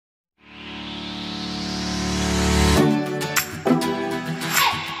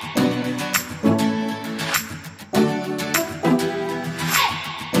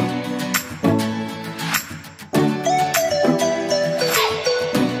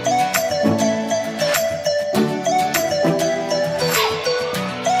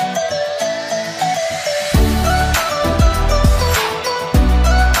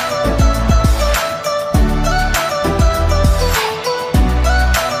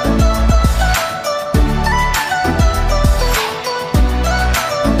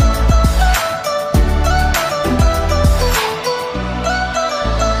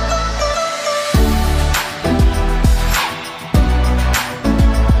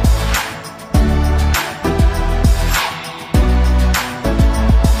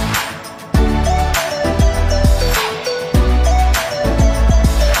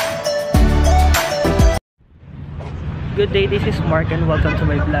good day, this is Mark and welcome to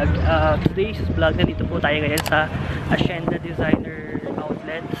my vlog. Today's vlog, nandito po tayo ngayon sa Acienda Designer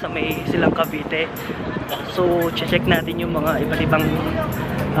Outlet sa may Silang, Cavite. So, check natin yung mga iba't ibang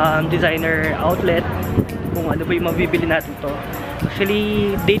designer outlet, kung ano ba yung mabibili natin to.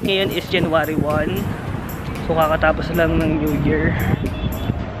 Actually, date ngayon is January 1. So, kakatapos lang ng New Year.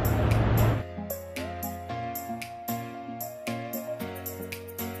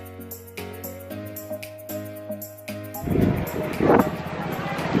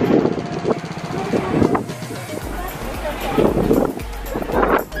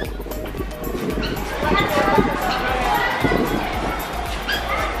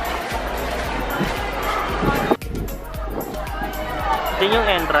 Din yung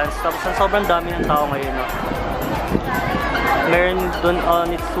entrance, tapos sobrang dami ng tao ngayon, no? Meron dun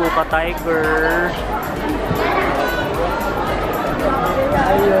Onitsuka Tiger.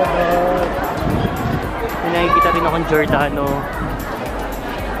 May nakikita rin akong Giordano.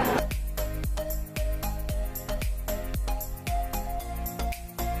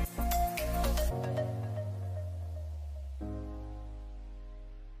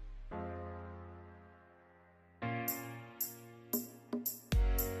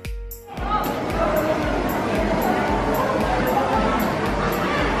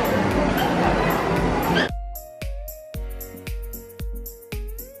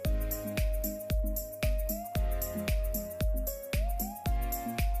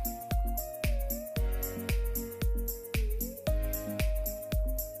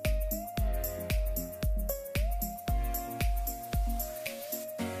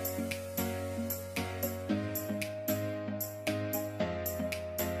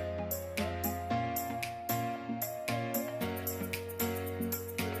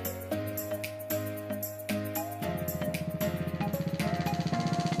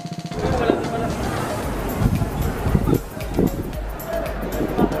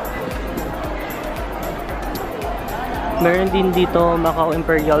 Meron din dito Macau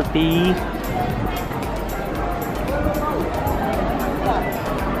Imperial Tea,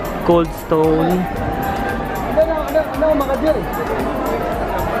 Cold Stone.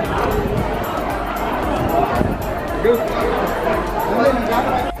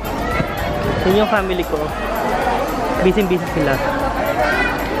 Yun yung family ko. Busy sila.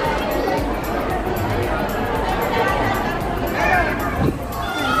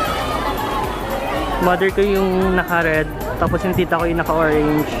 Mother ko yung naka-red, tapos yung tita ko yung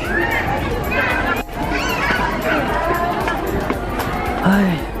naka-orange.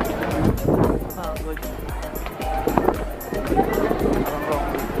 Ay. Good.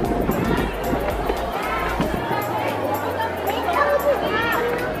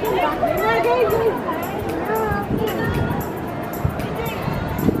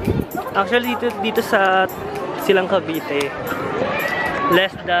 Actually, dito sa Silang, Cavite,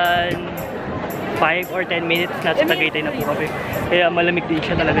 less than 5 or 10 minutes nasa Tagaytay na po kami. Kaya malamig din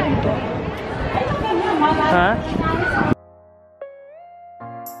siya talaga dito. Ha?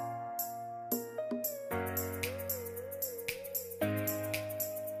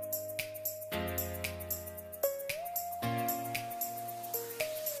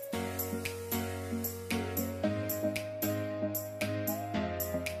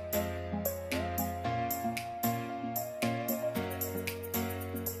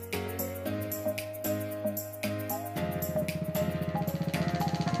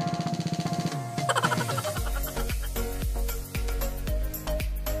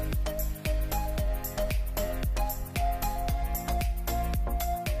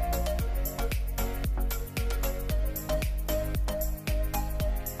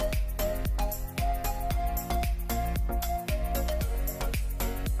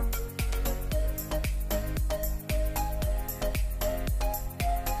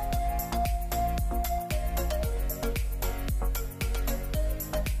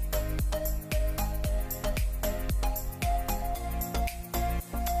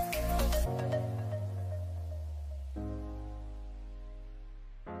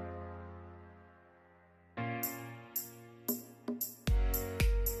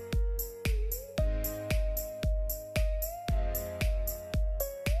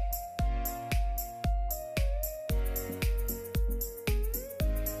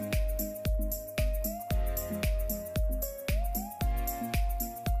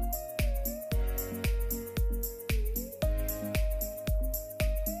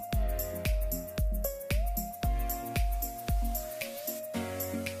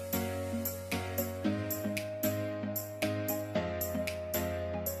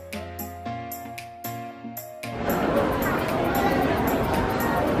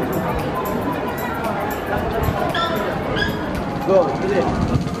 Go, dili.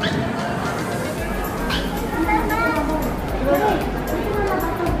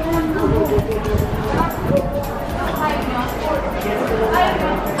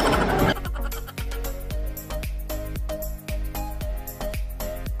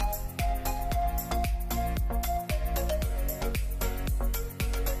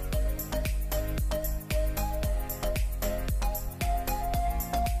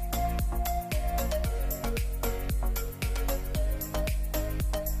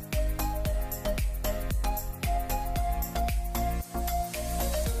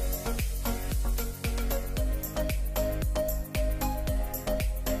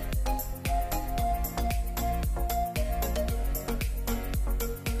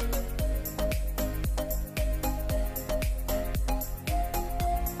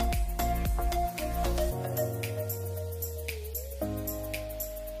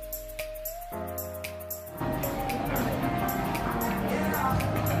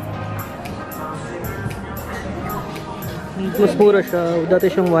 Mas mura siya.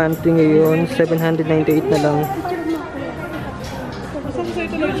 Dati siyang 1 ngayon, 798 na lang.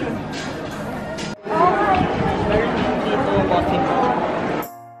 Meron dito walking.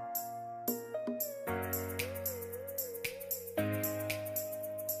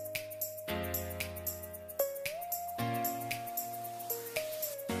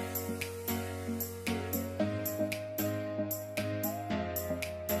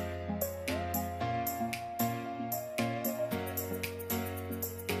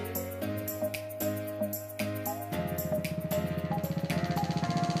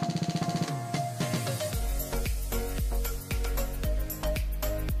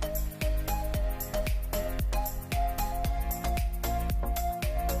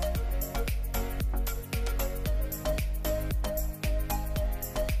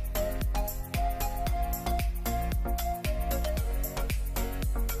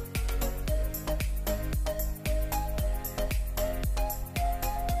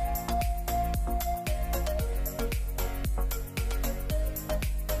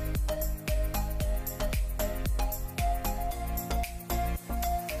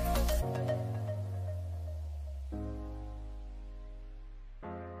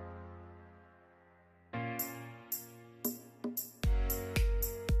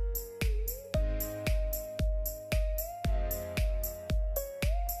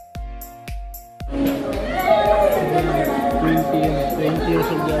 Years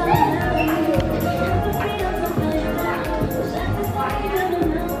old dati.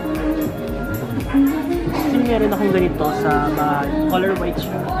 Kasi meron akong ganito sa color white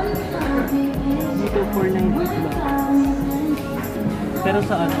siya. Dito 498 lang. Pero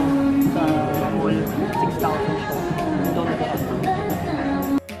sa sa mall 6,000 siya. Ito na ito.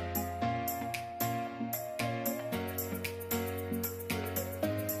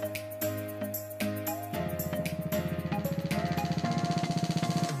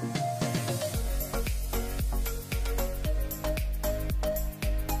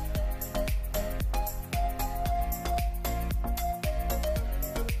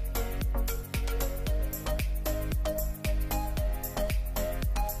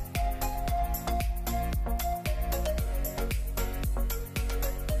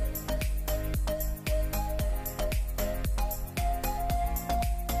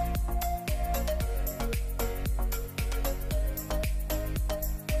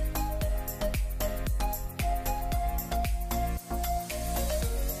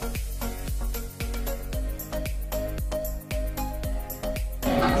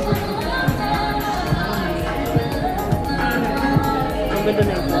 Ang ganda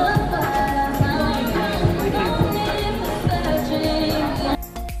na ito.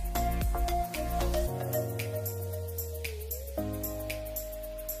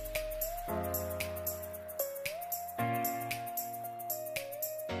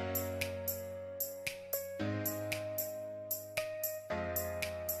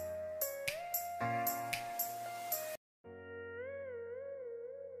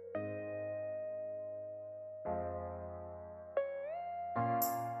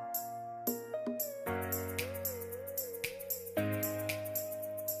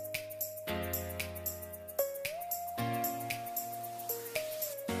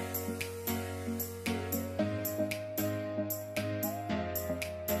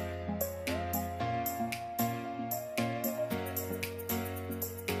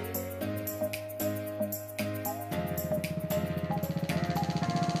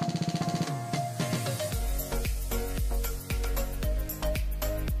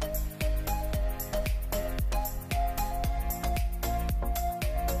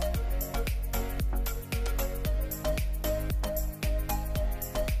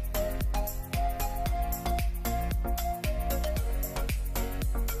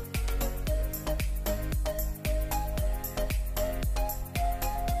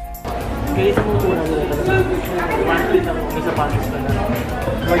 Kaya sa mumura nila talaga. 1 lang may sapatos ka na.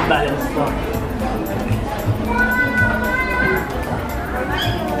 Word balance po.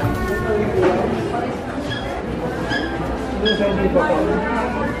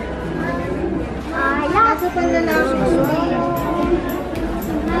 Nasa panlalaki mo.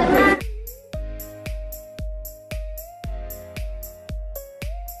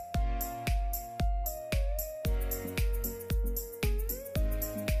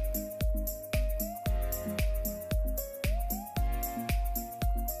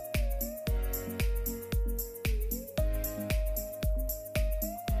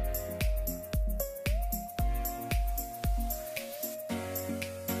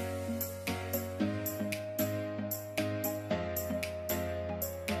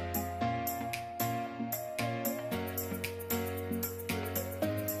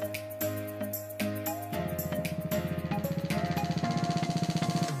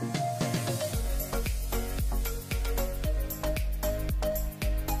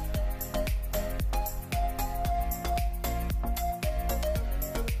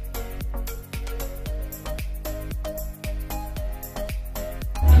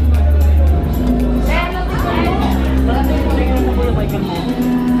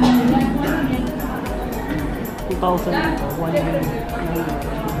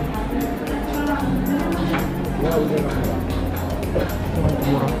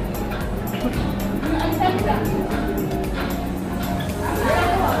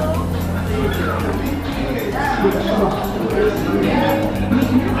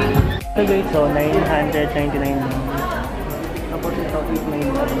 So guys, so 999 lang. Tapos ito,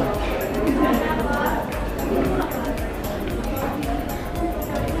 899.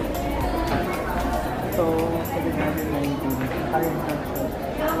 So, 719. Kaya na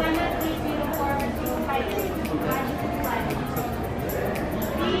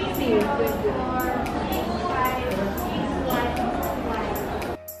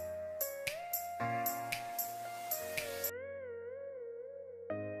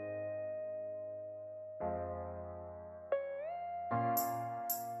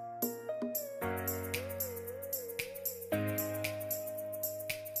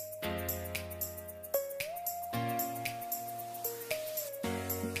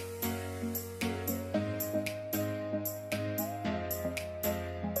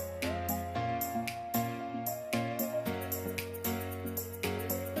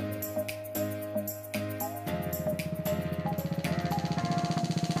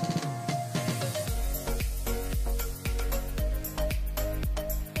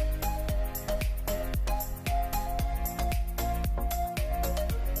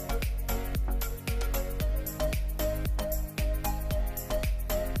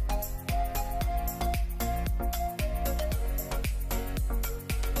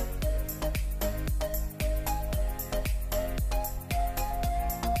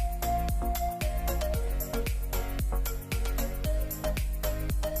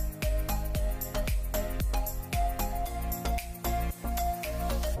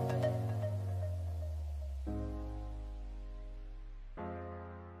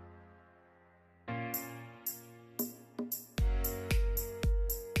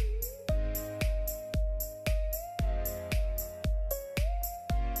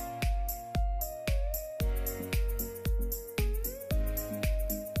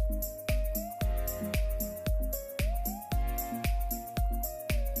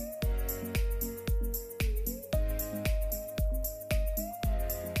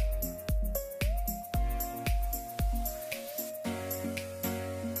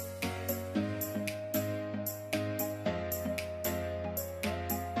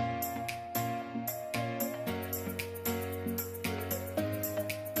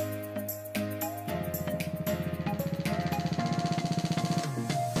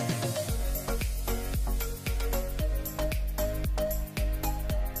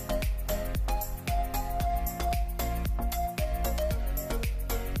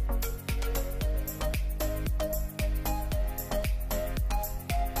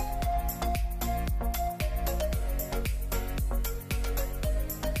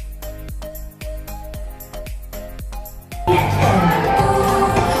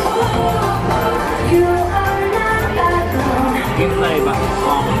Game ba?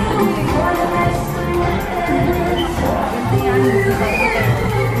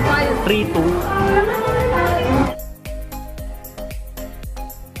 3-2.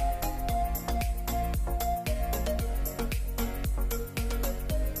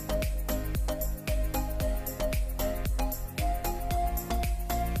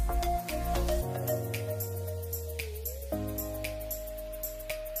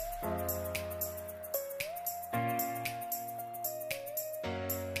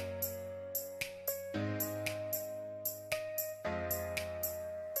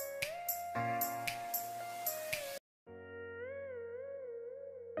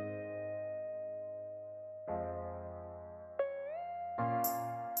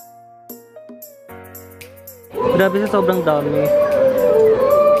 Grabe sa sobrang dami.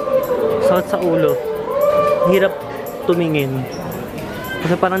 Sakit sa ulo. Hirap tumingin.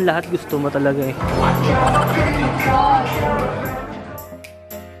 Kasi parang lahat gusto mo talaga eh.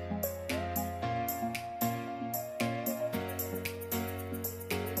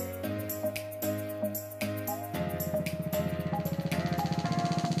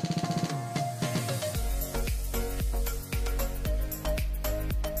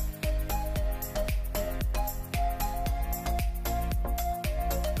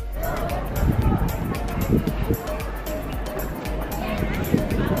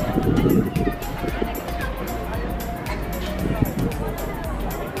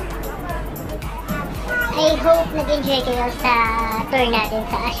 I hope nag-enjoy kayo sa tour natin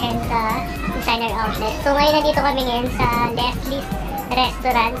sa Acienda Designer Outlet. So ngayon nandito kami ngayon sa Leslie's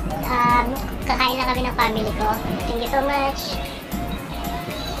Restaurant. Kakain lang kami ng family ko. Thank you so much.